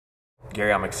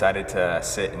Gary, I'm excited to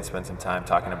sit and spend some time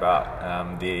talking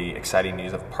about the exciting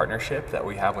news of partnership that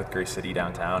we have with Grace City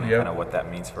Downtown and Yep. kind of what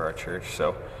that means for our church.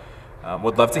 So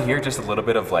would love to hear just a little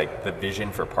bit of like the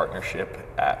vision for partnership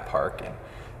at Park and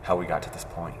how we got to this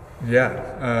point.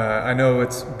 Yeah, I know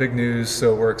it's big news,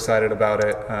 so we're excited about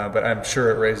it, but I'm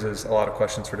sure it raises a lot of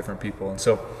questions for different people. And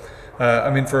so,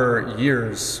 for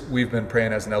years, we've been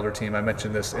praying as an elder team. I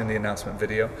mentioned this in the announcement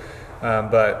video,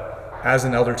 but as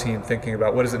an elder team, thinking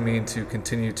about what does it mean to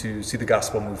continue to see the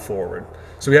gospel move forward.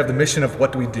 So we have the mission of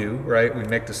what do we do, right? We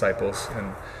make disciples, and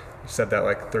I've said that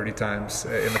like 30 times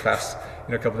in the past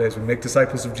couple of days. We make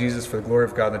disciples of Jesus for the glory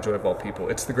of God and the joy of all people.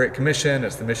 It's the Great Commission.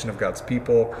 It's the mission of God's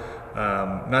people.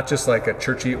 Not just like a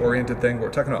churchy oriented thing, but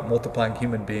we're talking about multiplying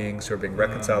human beings who are being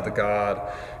reconciled to God,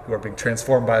 who are being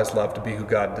transformed by his love to be who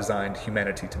God designed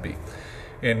humanity to be.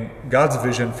 And God's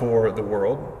vision for the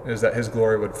world is that his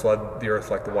glory would flood the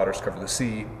earth like the waters cover the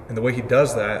sea. And the way he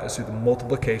does that is through the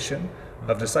multiplication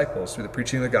of disciples, through the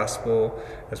preaching of the gospel,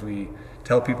 as we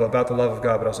tell people about the love of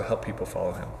God, but also help people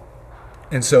follow him.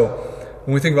 And so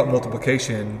when we think about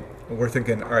multiplication, we're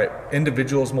thinking, all right,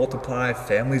 individuals multiply,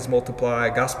 families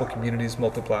multiply, gospel communities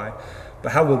multiply.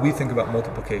 But how will we think about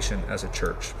multiplication as a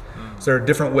church? So there are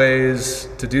different ways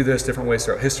to do this, different ways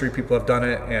throughout history people have done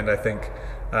it. And I think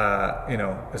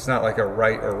it's not like a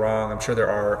right or wrong. I'm sure there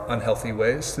are unhealthy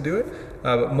ways to do it,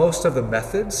 but most of the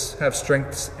methods have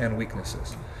strengths and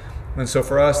weaknesses. And so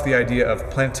for us, the idea of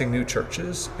planting new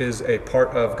churches is a part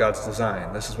of God's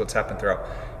design. This is what's happened throughout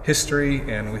history,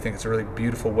 and we think it's a really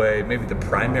beautiful way, maybe the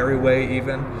primary way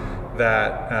even,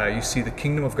 that you see the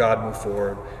kingdom of God move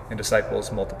forward and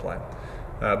disciples multiply.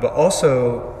 But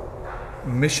also,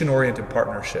 mission-oriented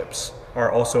partnerships are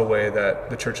also a way that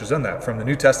the church has done that, from the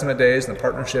New Testament days and the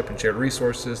partnership and shared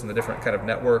resources and the different kind of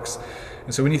networks.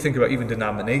 And so when you think about even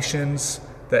denominations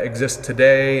that exist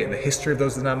today and the history of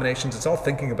those denominations, it's all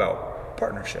thinking about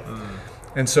partnership.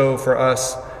 And so for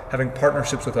us, having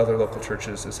partnerships with other local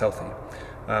churches is healthy.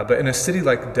 But in a city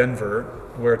like Denver,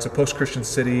 where it's a post-Christian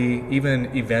city, even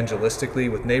evangelistically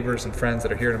with neighbors and friends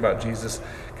that are hearing about Jesus,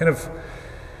 kind of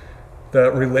the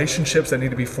relationships that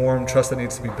need to be formed, trust that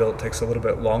needs to be built takes a little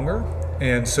bit longer.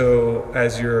 And so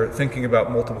as you're thinking about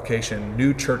multiplication,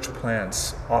 new church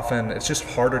plants, often it's just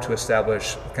harder to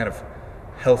establish kind of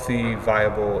healthy,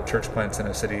 viable church plants in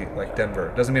a city like Denver.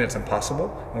 It doesn't mean it's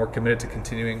impossible, and we're committed to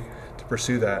continuing to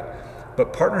pursue that.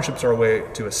 But partnerships are a way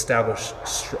to establish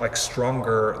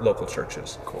stronger local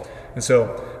churches. Cool. And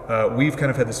so we've kind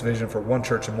of had this vision for one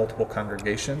church and multiple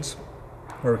congregations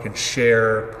where we can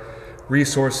share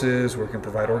resources, where we can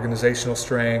provide organizational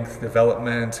strength,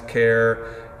 development, care,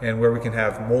 and where we can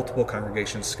have multiple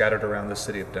congregations scattered around the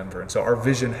city of Denver. And so our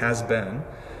vision has been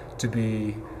to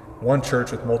be one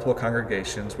church with multiple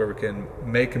congregations where we can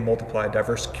make and multiply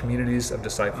diverse communities of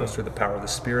disciples through the power of the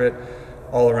Spirit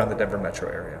all around the Denver metro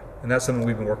area. And that's something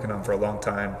we've been working on for a long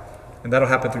time. And that'll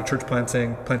happen through church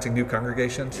planting new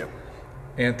congregations,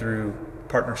 and through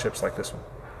partnerships like this one.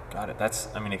 Got it. That's,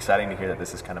 exciting to hear that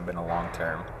this has kind of been a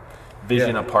long-term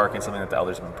vision of Park and something that the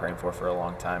elders have been praying for a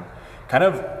long time. Kind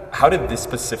of, how did this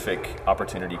specific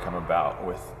opportunity come about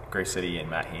with Grace City and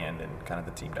Matt Hand and kind of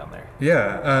the team down there?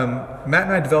 Yeah, Matt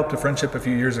and I developed a friendship a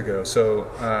few years ago.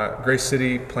 So Grace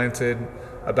City planted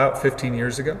about 15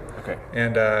 years ago. Okay.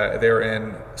 And they were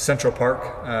in Central Park,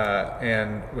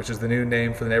 which is the new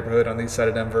name for the neighborhood on the east side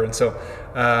of Denver. And so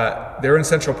they were in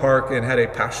Central Park and had a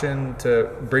passion to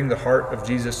bring the heart of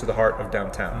Jesus to the heart of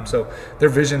downtown. So their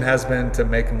vision has been to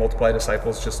make and multiply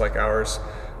disciples just like ours.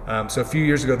 So a few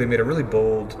years ago, they made a really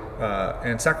bold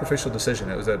and sacrificial decision.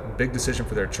 It was a big decision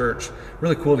for their church.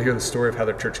 Really cool to hear the story of how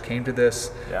their church came to this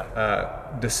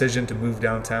decision to move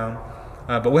downtown.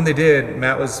 But when they did,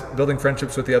 Matt was building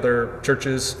friendships with the other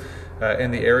churches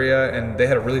in the area, and they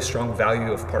had a really strong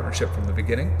value of partnership from the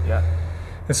beginning. Yeah.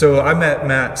 And so I met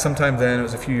Matt sometime then, it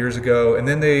was a few years ago, and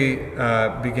then they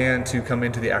began to come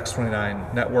into the Acts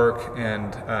 29 network,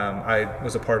 and I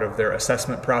was a part of their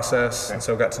assessment process, and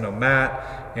so got to know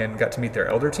Matt and got to meet their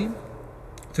elder team.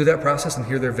 Through that process and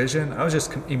hear their vision, I was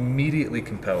just immediately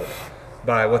compelled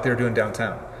by what they were doing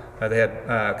downtown. They had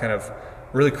kind of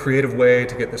really creative way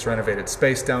to get this renovated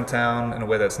space downtown in a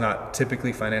way that's not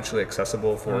typically financially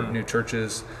accessible for new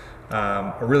churches.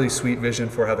 A really sweet vision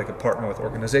for how they could partner with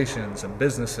organizations and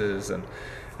businesses, and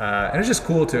it's just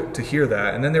cool to hear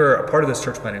that. And then they were a part of this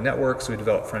church planting network, so we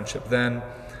developed friendship then.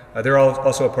 They're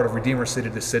also a part of Redeemer City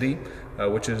to City,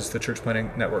 which is the church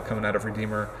planting network coming out of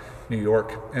Redeemer, New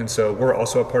York. And so we're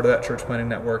also a part of that church planting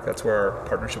network. That's where our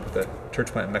partnership with the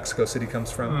church plant in Mexico City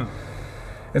comes from.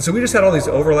 And so we just had all these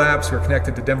overlaps. We were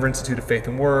connected to Denver Institute of Faith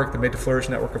and Work, the Made to Flourish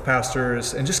network of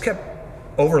pastors, and just kept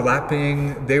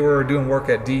overlapping. They were doing work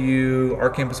at DU, our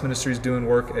campus ministry is doing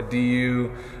work at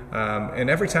DU. And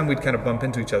every time we'd kind of bump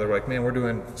into each other, we're like, man, we're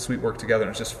doing sweet work together. And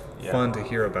it's just fun to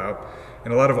hear about.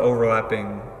 And a lot of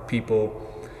overlapping people.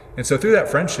 And so through that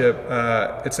friendship,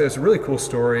 it's a really cool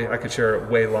story. I could share a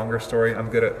way longer story. I'm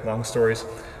good at long stories,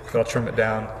 but I'll trim it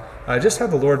down. Just how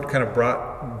the Lord kind of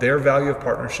brought their value of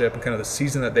partnership and kind of the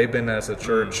season that they've been as a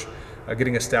church,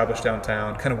 getting established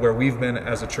downtown, kind of where we've been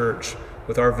as a church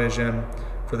with our vision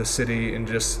for the city, and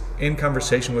just in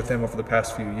conversation with them over the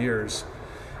past few years,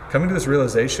 coming to this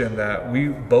realization that we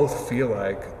both feel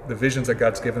like the visions that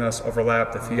God's given us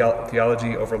overlap, the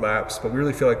theology overlaps, but we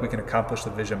really feel like we can accomplish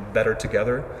the vision better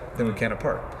together than we can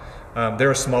apart.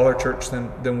 They're a smaller church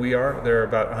than we are. They're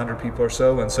about 100 people or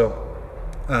so, and so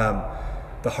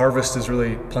the harvest is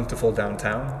really plentiful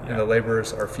downtown, and the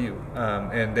laborers are few.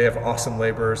 And they have awesome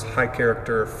laborers, high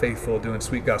character, faithful, doing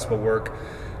sweet gospel work.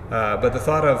 But the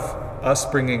thought of us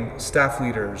bringing staff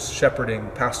leaders,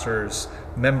 shepherding, pastors,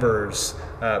 members,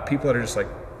 people that are just like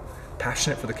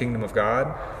passionate for the kingdom of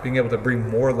God, being able to bring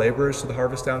more laborers to the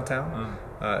harvest downtown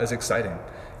is exciting.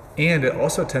 And it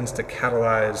also tends to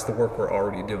catalyze the work we're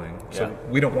already doing. So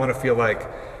we don't want to feel like,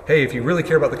 hey, if you really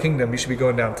care about the kingdom, you should be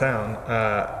going downtown.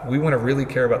 We want to really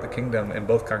care about the kingdom in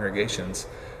both congregations.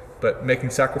 But making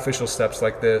sacrificial steps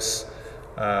like this,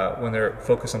 when they're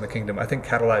focused on the kingdom, I think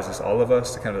catalyzes all of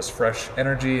us to kind of this fresh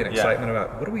energy and excitement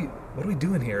about what are we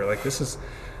doing here? Like, this is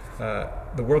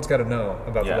the world's got to know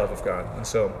about the love of God, and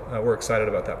so we're excited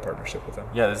about that partnership with them.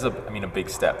 Yeah, this is a big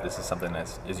step. This is something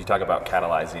that's, as you talk about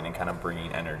catalyzing and kind of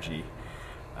bringing energy,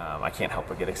 I can't help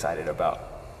but get excited about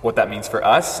what that means for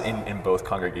us in both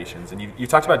congregations. And you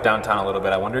talked about downtown a little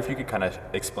bit. I wonder if you could kind of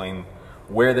explain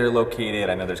where they're located.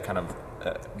 I know there's kind of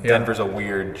Denver's a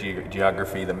weird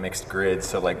geography, the mixed grid.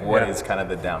 So like, what is kind of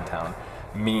the downtown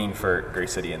mean for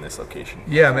Grace City in this location?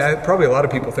 Yeah, I mean, probably a lot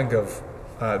of people think of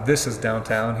this is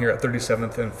downtown here at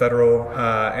 37th and Federal,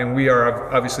 and we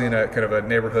are obviously in a kind of a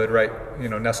neighborhood, right?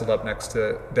 Nestled up next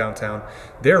to downtown.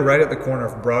 They're right at the corner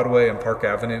of Broadway and Park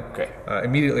Avenue,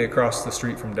 immediately across the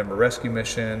street from Denver Rescue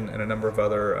Mission and a number of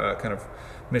other kind of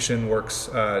mission works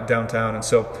downtown. And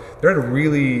so they're at a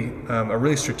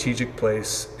really strategic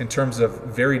place in terms of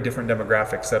very different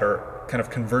demographics that are kind of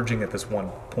converging at this one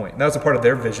point. And that was a part of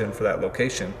their vision for that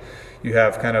location. You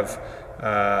have kind of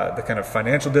the kind of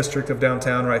financial district of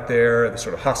downtown right there. The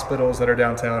sort of hospitals that are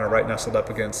downtown are right nestled up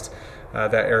against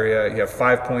that area. You have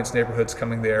 5 Points neighborhoods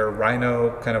coming there.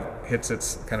 Rhino kind of hits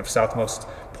its kind of southmost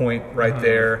point right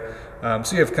there.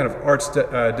 So you have kind of arts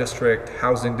district,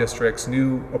 housing districts,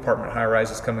 new apartment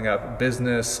high-rises coming up,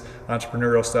 business,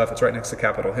 entrepreneurial stuff. It's right next to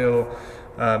Capitol Hill.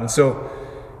 And so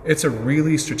it's a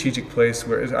really strategic place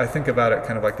where I think about it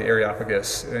kind of like the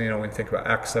Areopagus, when you think about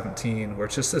Acts 17, where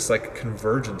it's just this like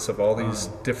convergence of all these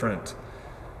different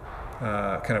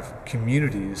kind of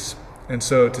communities. And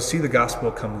so to see the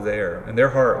gospel come there, and their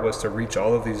heart was to reach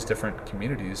all of these different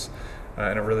communities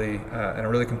in a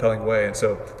really compelling way. And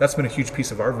so that's been a huge piece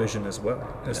of our vision as well,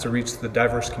 is to reach the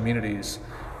diverse communities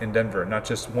in Denver, not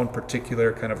just one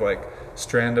particular kind of like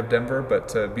strand of Denver, but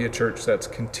to be a church that's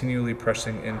continually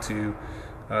pressing into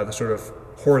the sort of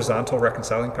horizontal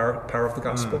reconciling power of the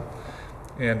gospel.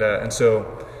 And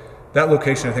so that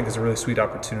location, I think, is a really sweet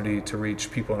opportunity to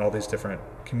reach people in all these different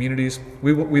communities.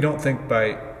 We don't think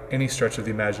by any stretch of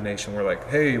the imagination we're like,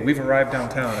 hey, we've arrived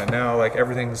downtown and now like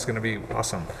everything's going to be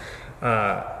awesome.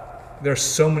 There's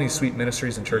so many sweet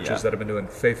ministries and churches that have been doing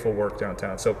faithful work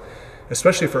downtown. So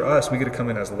especially for us, we get to come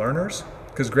in as learners,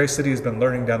 because Grace City has been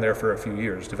learning down there for a few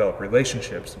years, develop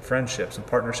relationships and friendships and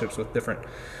partnerships with different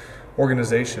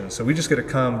organizations. So we just get to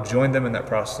come join them in that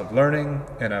process of learning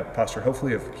and a posture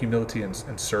hopefully of humility and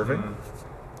serving,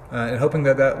 and hoping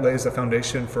that lays a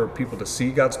foundation for people to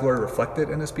see God's glory reflected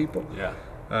in his people,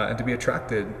 and to be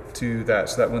attracted to that,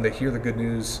 so that when they hear the good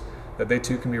news that they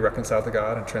too can be reconciled to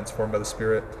God and transformed by the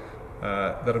Spirit,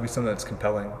 that'll be something that's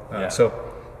compelling. So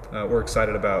we're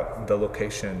excited about the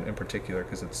location in particular,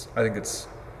 because I think it's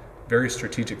very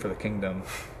strategic for the kingdom.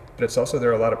 But it's also, there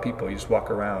are a lot of people. You just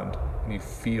walk around and you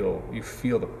feel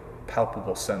the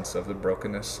palpable sense of the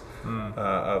brokenness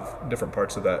of different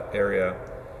parts of that area.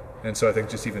 And so I think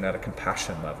just even at a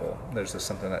compassion level, there's just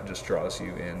something that just draws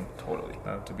you in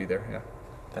to be there. Yeah.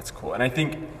 That's cool. And I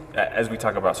think as we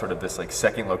talk about sort of this like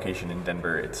second location in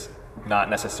Denver, it's not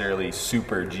necessarily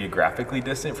super geographically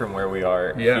distant from where we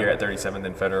are here at 37th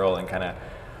and Federal, and kind of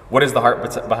what is the heart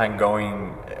behind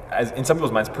going, as in some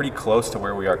people's minds, pretty close to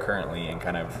where we are currently, and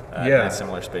kind of in a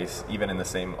similar space, even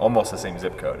in almost the same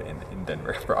zip code in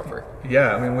Denver proper.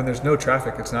 Yeah, I mean, when there's no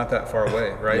traffic, it's not that far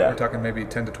away, right? We're talking maybe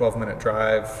 10 to 12 minute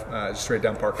drive straight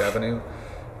down Park Avenue.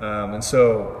 And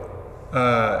so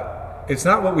it's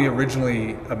not what we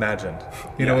originally imagined.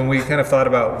 You know, when we kind of thought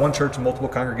about one church and multiple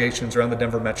congregations around the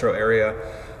Denver metro area,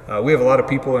 we have a lot of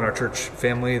people in our church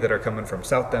family that are coming from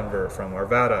South Denver, from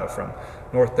Arvada, from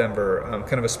North Denver,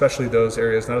 kind of especially those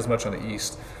areas, not as much on the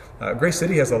east. Grace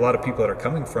City has a lot of people that are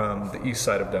coming from the east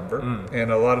side of Denver,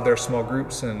 and a lot of their small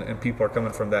groups and people are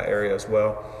coming from that area as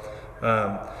well.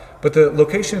 But the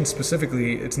location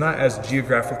specifically, it's not as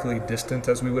geographically distant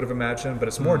as we would have imagined, but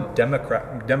it's more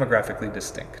demographically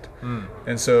distinct.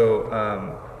 And so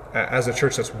as a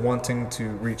church that's wanting to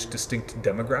reach distinct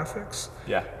demographics,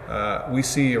 we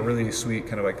see a really sweet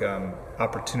kind of like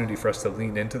opportunity for us to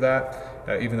lean into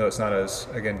that, even though it's not as,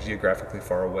 again, geographically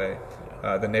far away.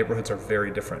 The neighborhoods are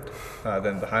very different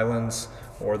than the Highlands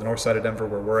or the north side of Denver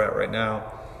where we're at right now.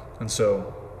 And so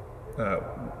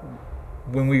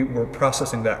when we were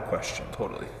processing that question,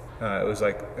 it was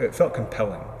like, it felt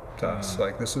compelling to us.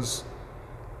 Like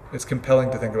it's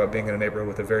compelling to think about being in a neighborhood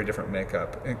with a very different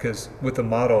makeup. And because with the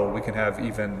model, we can have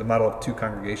even the model of two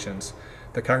congregations.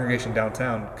 The congregation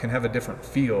downtown can have a different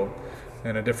feel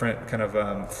and a different kind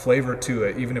of flavor to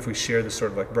it, even if we share this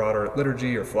sort of like broader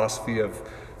liturgy or philosophy of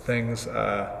things.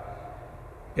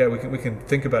 We can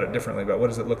think about it differently, about what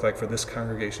does it look like for this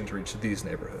congregation to reach these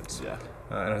neighborhoods.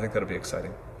 And I think that'll be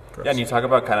exciting for us. And you talk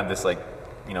about kind of this like,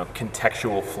 you know,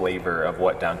 contextual flavor of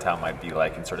what downtown might be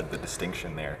like and sort of the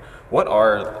distinction there.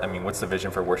 What's the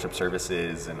vision for worship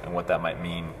services and what that might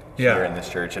mean here in this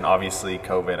church? And obviously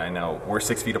COVID, I know we're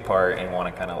 6 feet apart and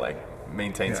want to kind of like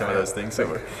maintain some of those things. I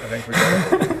think we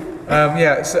got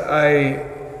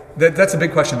it. That's a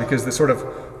big question, because the sort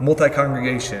of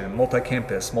multi-congregation,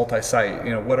 multi-campus, multi-site,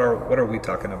 you know, what are we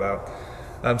talking about?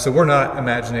 So we're not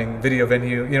imagining video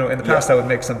venue. You know, in the past I would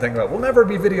make something about, we'll never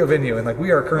be video venue, and like we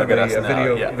are currently a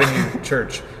video venue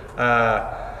church.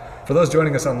 For those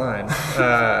joining us online,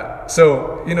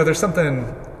 so you know, there's something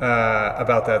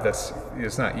about that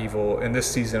it's not evil. In this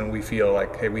season, we feel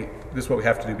like, hey, this is what we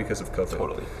have to do because of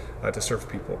COVID, to serve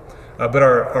people. But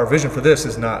our vision for this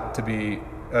is not to be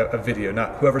a video.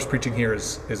 Not whoever's preaching here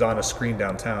is on a screen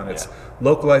downtown. It's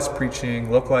localized preaching,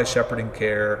 localized shepherding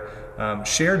care.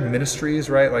 Shared ministries,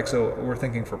 right? Like, so we're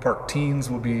thinking for Park Teens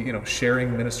will be, you know,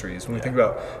 sharing ministries. When we think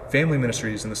about family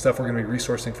ministries and the stuff we're going to be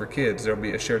resourcing for kids, there'll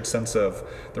be a shared sense of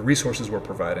the resources we're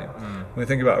providing. When we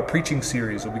think about a preaching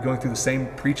series, we'll be going through the same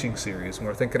preaching series. When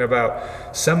we're thinking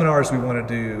about seminars we want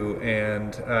to do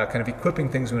and kind of equipping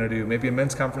things we want to do, maybe a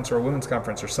men's conference or a women's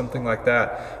conference or something like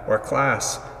that, or a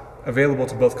class available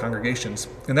to both congregations.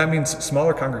 And that means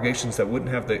smaller congregations that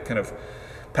wouldn't have the kind of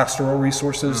pastoral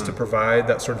resources to provide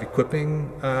that sort of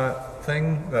equipping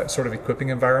that sort of equipping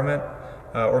environment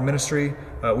or ministry,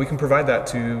 we can provide that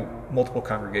to multiple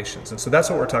congregations. And so that's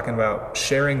what we're talking about,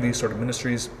 sharing these sort of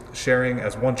ministries, sharing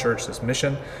as one church this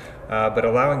mission, but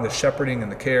allowing the shepherding and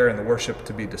the care and the worship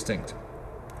to be distinct.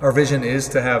 Our vision is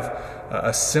to have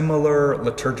a similar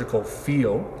liturgical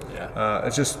feel.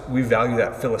 It's just we value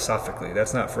that philosophically.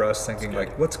 That's not for us thinking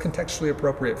like what's contextually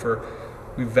appropriate for.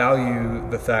 We value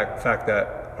the fact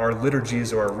that our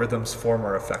liturgies or our rhythms form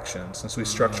our affections. And so we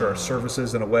structure our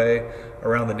services in a way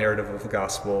around the narrative of the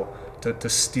gospel to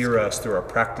steer us through our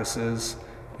practices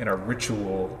and our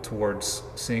ritual towards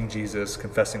seeing Jesus,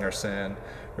 confessing our sin,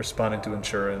 responding to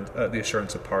the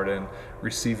assurance of pardon,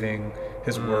 receiving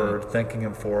his word, thanking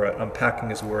him for it, unpacking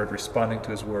his word, responding to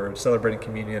his word, celebrating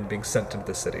communion, being sent into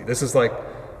the city. This is like,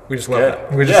 we just love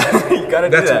it. We just, you gotta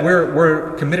do that.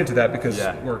 We're committed to that because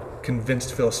we're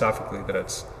convinced philosophically that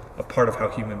it's a part of how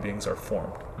human beings are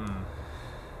formed.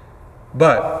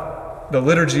 But the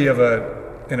liturgy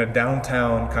in a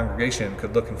downtown congregation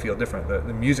could look and feel different.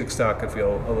 The music style could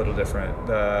feel a little different.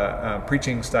 The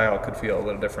preaching style could feel a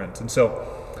little different. And so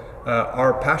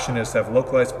our passion is to have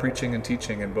localized preaching and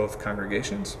teaching in both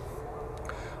congregations.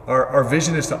 Our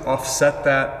vision is to offset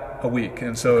that a week,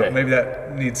 and so maybe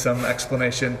that needs some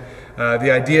explanation.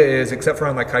 The idea is, except for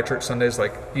on like high church Sundays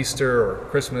like Easter or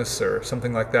Christmas or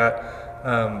something like that,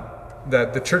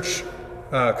 that the church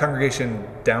congregation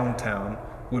downtown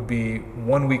would be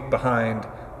 1 week behind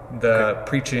the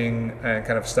preaching and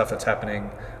kind of stuff that's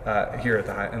happening here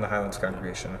at in the Highlands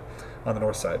congregation on the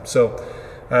north side. So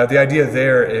the idea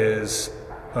there is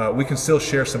we can still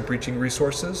share some preaching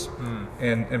resources,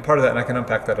 and part of that, and I can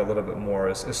unpack that a little bit more,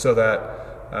 is so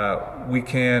that we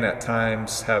can at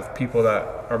times have people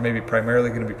that are maybe primarily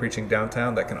going to be preaching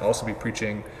downtown that can also be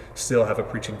preaching, still have a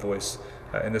preaching voice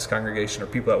in this congregation, or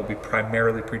people that will be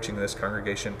primarily preaching in this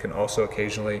congregation can also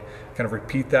occasionally kind of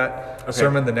repeat that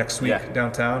sermon the next week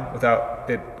downtown without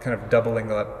it kind of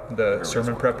doubling up the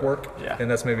sermon prep work.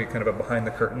 And that's maybe kind of a behind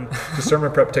the curtain. The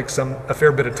sermon prep takes a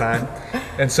fair bit of time.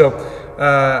 And so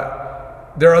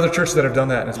there are other churches that have done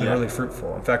that, and it's been Yeah. really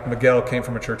fruitful. In fact, Miguel came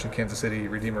from a church in Kansas City,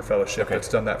 Redeemer Fellowship, Okay. that's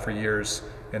done that for years,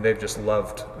 and they've just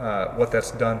loved what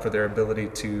that's done for their ability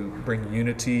to bring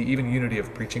unity, even unity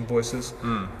of preaching voices,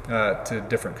 to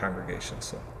different congregations.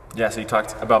 So. Yeah, so you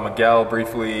talked about Miguel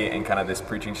briefly and kind of this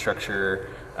preaching structure,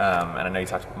 and I know you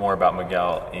talked more about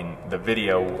Miguel in the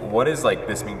video. What does like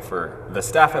this mean for the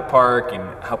staff at Park, and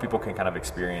how people can kind of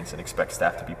experience and expect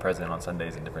staff to be present on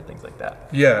Sundays and different things like that?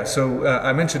 Yeah, so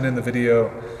I mentioned in the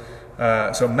video,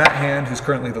 so Matt Hand, who's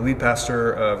currently the lead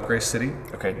pastor of Grace City,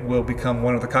 Okay. will become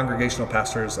one of the congregational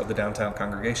pastors of the downtown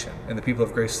congregation. And the people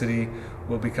of Grace City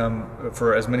will become,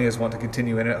 for as many as want to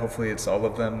continue in it, hopefully it's all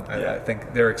of them. Yeah. I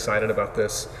think they're excited about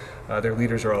this. Their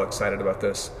leaders are all excited about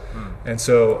this. And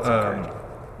so,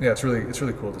 yeah, it's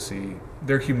really cool to see.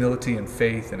 Their humility and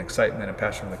faith and excitement and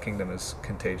passion for the kingdom is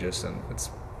contagious, and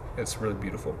it's really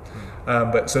beautiful.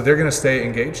 But so they're going to stay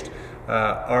engaged.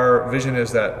 Our vision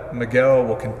is that Miguel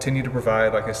will continue to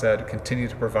provide, like I said,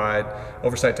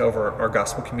 oversight to over our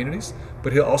gospel communities,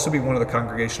 but he'll also be one of the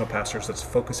congregational pastors that's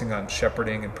focusing on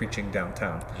shepherding and preaching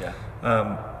downtown. Yeah.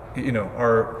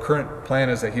 Our current plan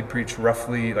is that he'd preach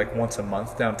roughly like once a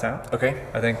month downtown. Okay.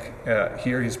 I think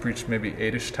here he's preached maybe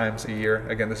 8-ish times a year.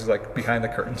 Again, this is like behind the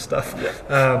curtain stuff.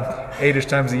 Yeah. 8-ish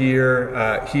times a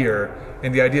year here.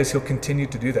 And the idea is he'll continue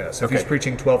to do that. So if he's Okay.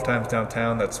 preaching 12 times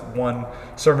downtown, that's one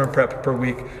sermon prep per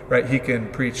week, right? He can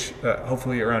preach,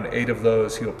 hopefully around 8 of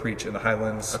those he'll preach in the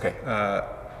Highlands Okay.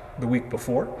 the week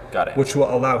before. Got it. Which will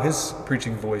allow his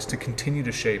preaching voice to continue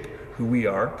to shape who we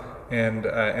are. And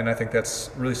I think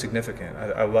that's really significant.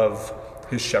 I love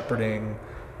his shepherding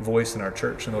voice in our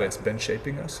church and the way it's been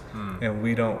shaping us. And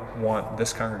we don't want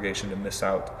this congregation to miss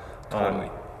out Totally.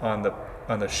 on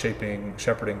the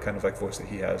shepherding kind of like voice that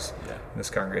he has Yeah. in this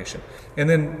congregation. And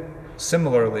then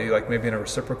similarly, like maybe in a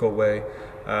reciprocal way,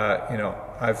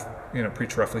 I've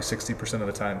preached roughly 60% of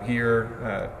the time here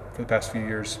for the past few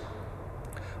years.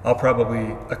 I'll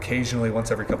probably occasionally,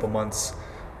 once every couple months,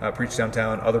 preach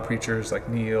downtown. Other preachers like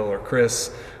Neil or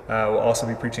Chris will also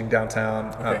be preaching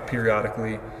downtown Okay.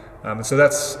 periodically. And so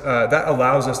that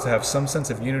allows us to have some sense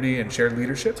of unity and shared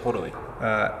leadership. Totally.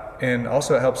 And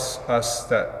also it helps us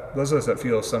those of us that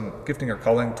feel some gifting or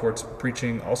calling towards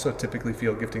preaching also typically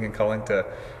feel gifting and calling to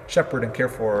shepherd and care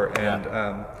for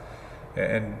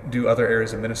and do other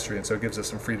areas of ministry. And so it gives us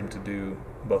some freedom to do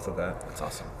both of that. That's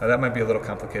awesome. That might be a little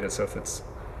complicated, so if it's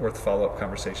worth follow-up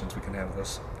conversations, we can have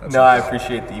those. No, I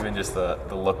appreciate even just the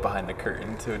look behind the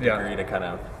curtain to a Yeah. degree to kind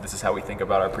of, this is how we think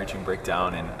about our preaching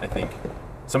breakdown. And I think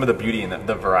some of the beauty in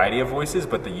the variety of voices,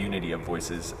 but the unity of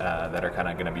voices that are kind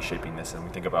of going to be shaping this. And we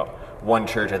think about one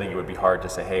church, I think it would be hard to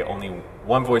say, hey, only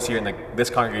one voice here in this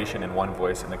congregation and one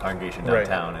voice in the congregation Right.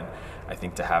 downtown. And I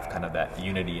think to have kind of that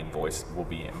unity in voice will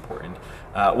be important.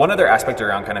 One other aspect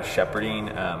around kind of shepherding,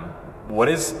 what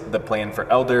is the plan for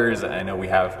elders? I know we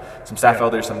have some staff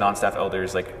elders, some non-staff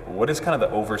elders. Like, what is kind of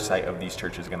the oversight of these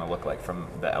churches going to look like from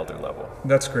the elder level?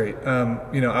 That's great.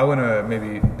 I want to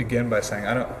maybe begin by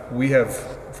saying we have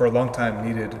for a long time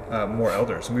needed more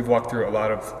elders, and we've walked through a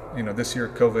lot of this year.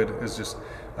 COVID is just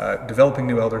developing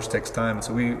new elders takes time,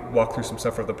 so we walked through some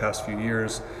stuff over the past few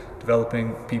years,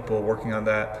 developing people, working on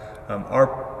that.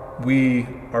 We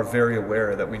are very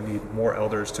aware that we need more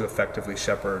elders to effectively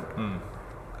shepherd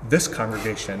this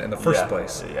congregation in the first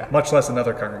place, much less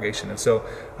another congregation. And so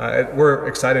we're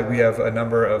excited. We have a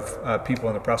number of people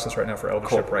in the process right now for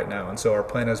eldership right now. And so our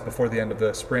plan is before the end of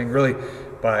the spring, really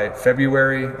by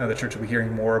February, the church will be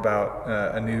hearing more about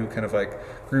a new kind of like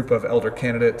group of elder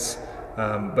candidates.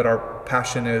 But our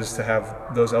passion is to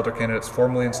have those elder candidates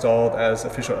formally installed as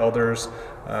official elders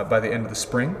by the end of the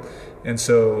spring. And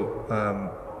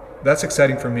so that's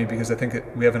exciting for me because I think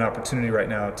that we have an opportunity right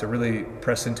now to really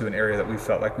press into an area that we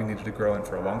felt like we needed to grow in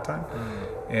for a long time.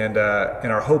 And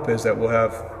our hope is that we'll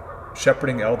have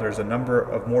shepherding elders, a number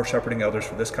of more shepherding elders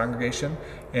for this congregation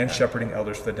and shepherding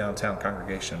elders for the downtown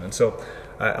congregation. And so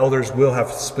elders will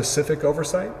have specific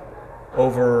oversight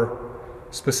over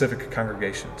specific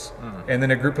congregations. And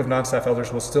then a group of non-staff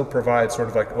elders will still provide sort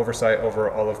of like oversight over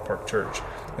Olive Park Church.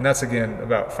 And that's again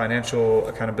about financial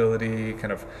accountability,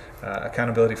 kind of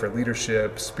accountability for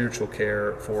leadership, spiritual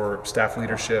care for staff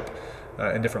leadership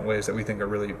in different ways that we think are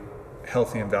really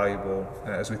healthy and valuable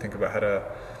as we think about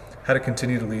how to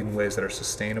continue to lead in ways that are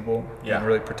sustainable and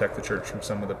really protect the church from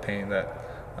some of the pain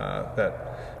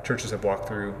that churches have walked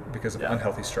through because of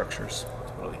unhealthy structures.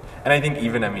 Totally. And I think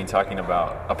even, talking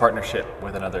about a partnership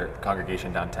with another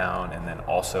congregation downtown and then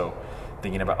also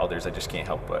thinking about elders, I just can't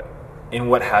help but, in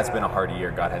what has been a hard year,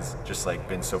 God has just like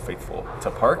been so faithful to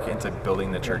Park and to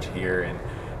building the church here. And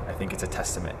I think it's a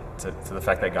testament to the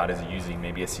fact that God is using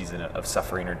maybe a season of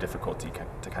suffering or difficulty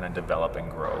to kind of develop and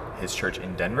grow His church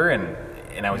in Denver,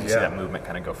 and I would just see that movement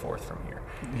kind of go forth from here.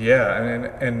 Yeah,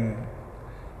 and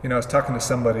I was talking to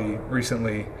somebody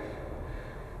recently.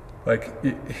 Like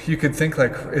you could think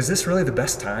like, is this really the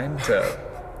best time to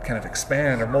kind of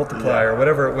expand or multiply or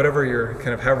whatever you're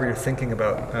kind of however you're thinking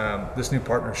about this new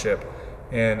partnership?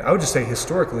 And I would just say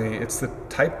historically, it's the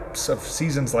types of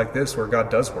seasons like this where God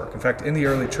does work. In fact, in the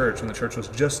early church, when the church was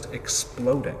just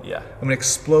exploding,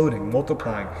 exploding,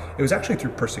 multiplying, it was actually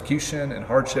through persecution and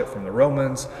hardship from the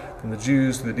Romans, from the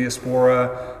Jews, the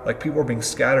diaspora. Like people were being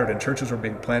scattered and churches were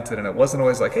being planted, and it wasn't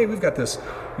always like, hey, we've got this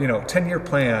 10-year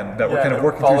plan that we're kind of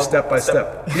working through step by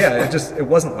step. It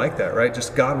wasn't like that, right?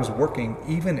 Just God was working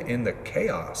even in the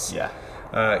chaos.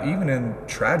 Even in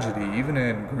tragedy, even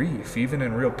in grief, even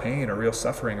in real pain or real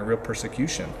suffering or real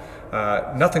persecution.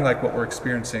 Nothing like what we're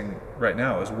experiencing right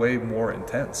now. Is way more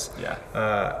intense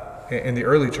in the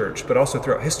early church, but also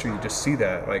throughout history, you just see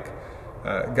that. Like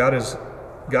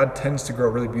God tends to grow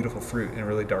really beautiful fruit in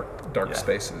really dark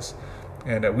spaces.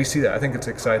 And we see that. I think it's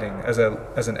exciting. As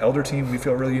an elder team, we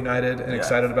feel really united and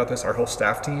excited about this. Our whole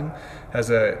staff team has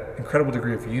an incredible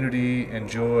degree of unity and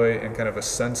joy and kind of a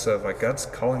sense of like God's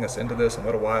calling us into this, and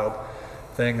what a wild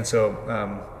thing. And so,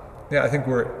 I think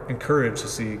we're encouraged to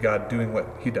see God doing what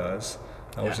He does,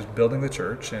 which is building the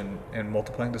church and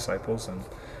multiplying disciples and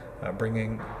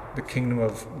bringing the kingdom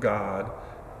of God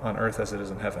on earth as it is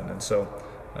in heaven. And so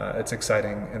it's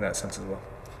exciting in that sense as well.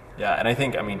 Yeah, and I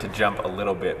think, to jump a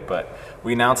little bit, but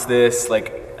we announced this, I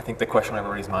think the question on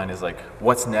everybody's mind is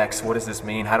what's next? What does this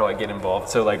mean? How do I get involved?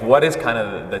 So what is kind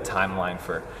of the timeline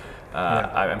for,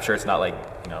 I'm sure it's not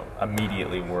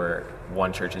immediately we're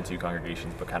one church and two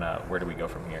congregations, but kind of where do we go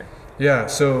from here? Yeah,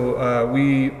 so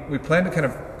we plan to kind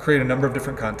of create a number of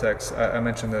different contexts. I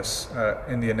mentioned this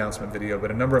in the announcement video, but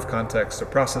a number of contexts to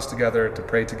process together, to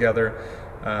pray together.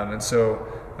 And so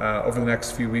over the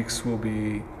next few weeks, we'll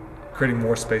be creating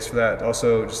more space for that.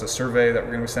 Also, just a survey that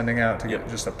we're going to be sending out to get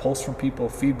just a pulse from people,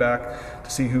 feedback, to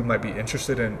see who might be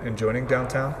interested in joining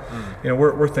downtown.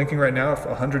 We're thinking right now if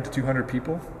 100 to 200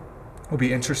 people will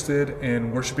be interested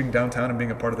in worshiping downtown and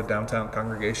being a part of the downtown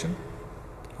congregation,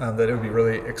 that it would be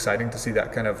really exciting to see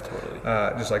that kind of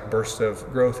just burst of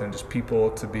growth and just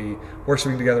people to be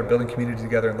worshiping together, building community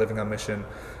together, and living on mission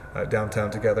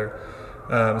downtown together.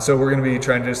 So we're going to be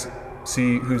trying to just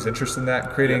see who's interested in that,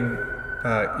 creating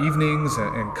evenings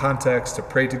and context to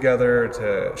pray together,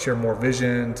 to share more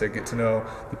vision, to get to know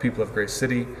the people of Grace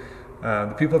City.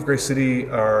 The people of Grace City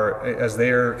are, as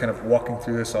they're kind of walking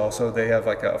through this also, they have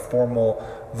a formal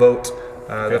vote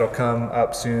that'll come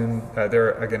up soon.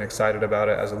 They're, again, excited about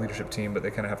it as a leadership team, but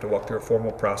they kind of have to walk through a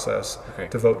formal process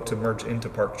to vote to merge into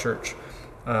Park Church.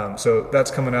 So that's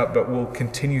coming up, but we'll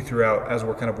continue throughout as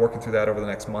we're kind of working through that over the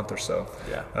next month or so.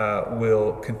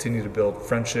 We'll continue to build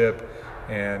friendship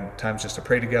and times just to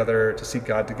pray together, to seek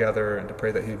God together, and to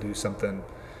pray that He would do something.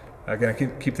 Again, I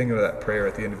keep thinking of that prayer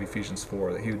at the end of Ephesians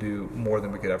 4, that He would do more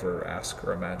than we could ever ask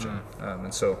or imagine.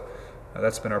 And so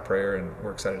that's been our prayer, and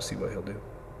we're excited to see what He'll do.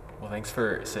 Well, thanks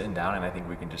for sitting down, and I think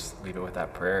we can just leave it with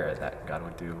that prayer that God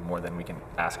would do more than we can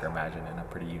ask or imagine in a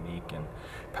pretty unique and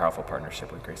powerful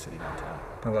partnership with Grace City Downtown.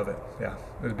 I love it. Yeah,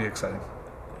 it would be exciting.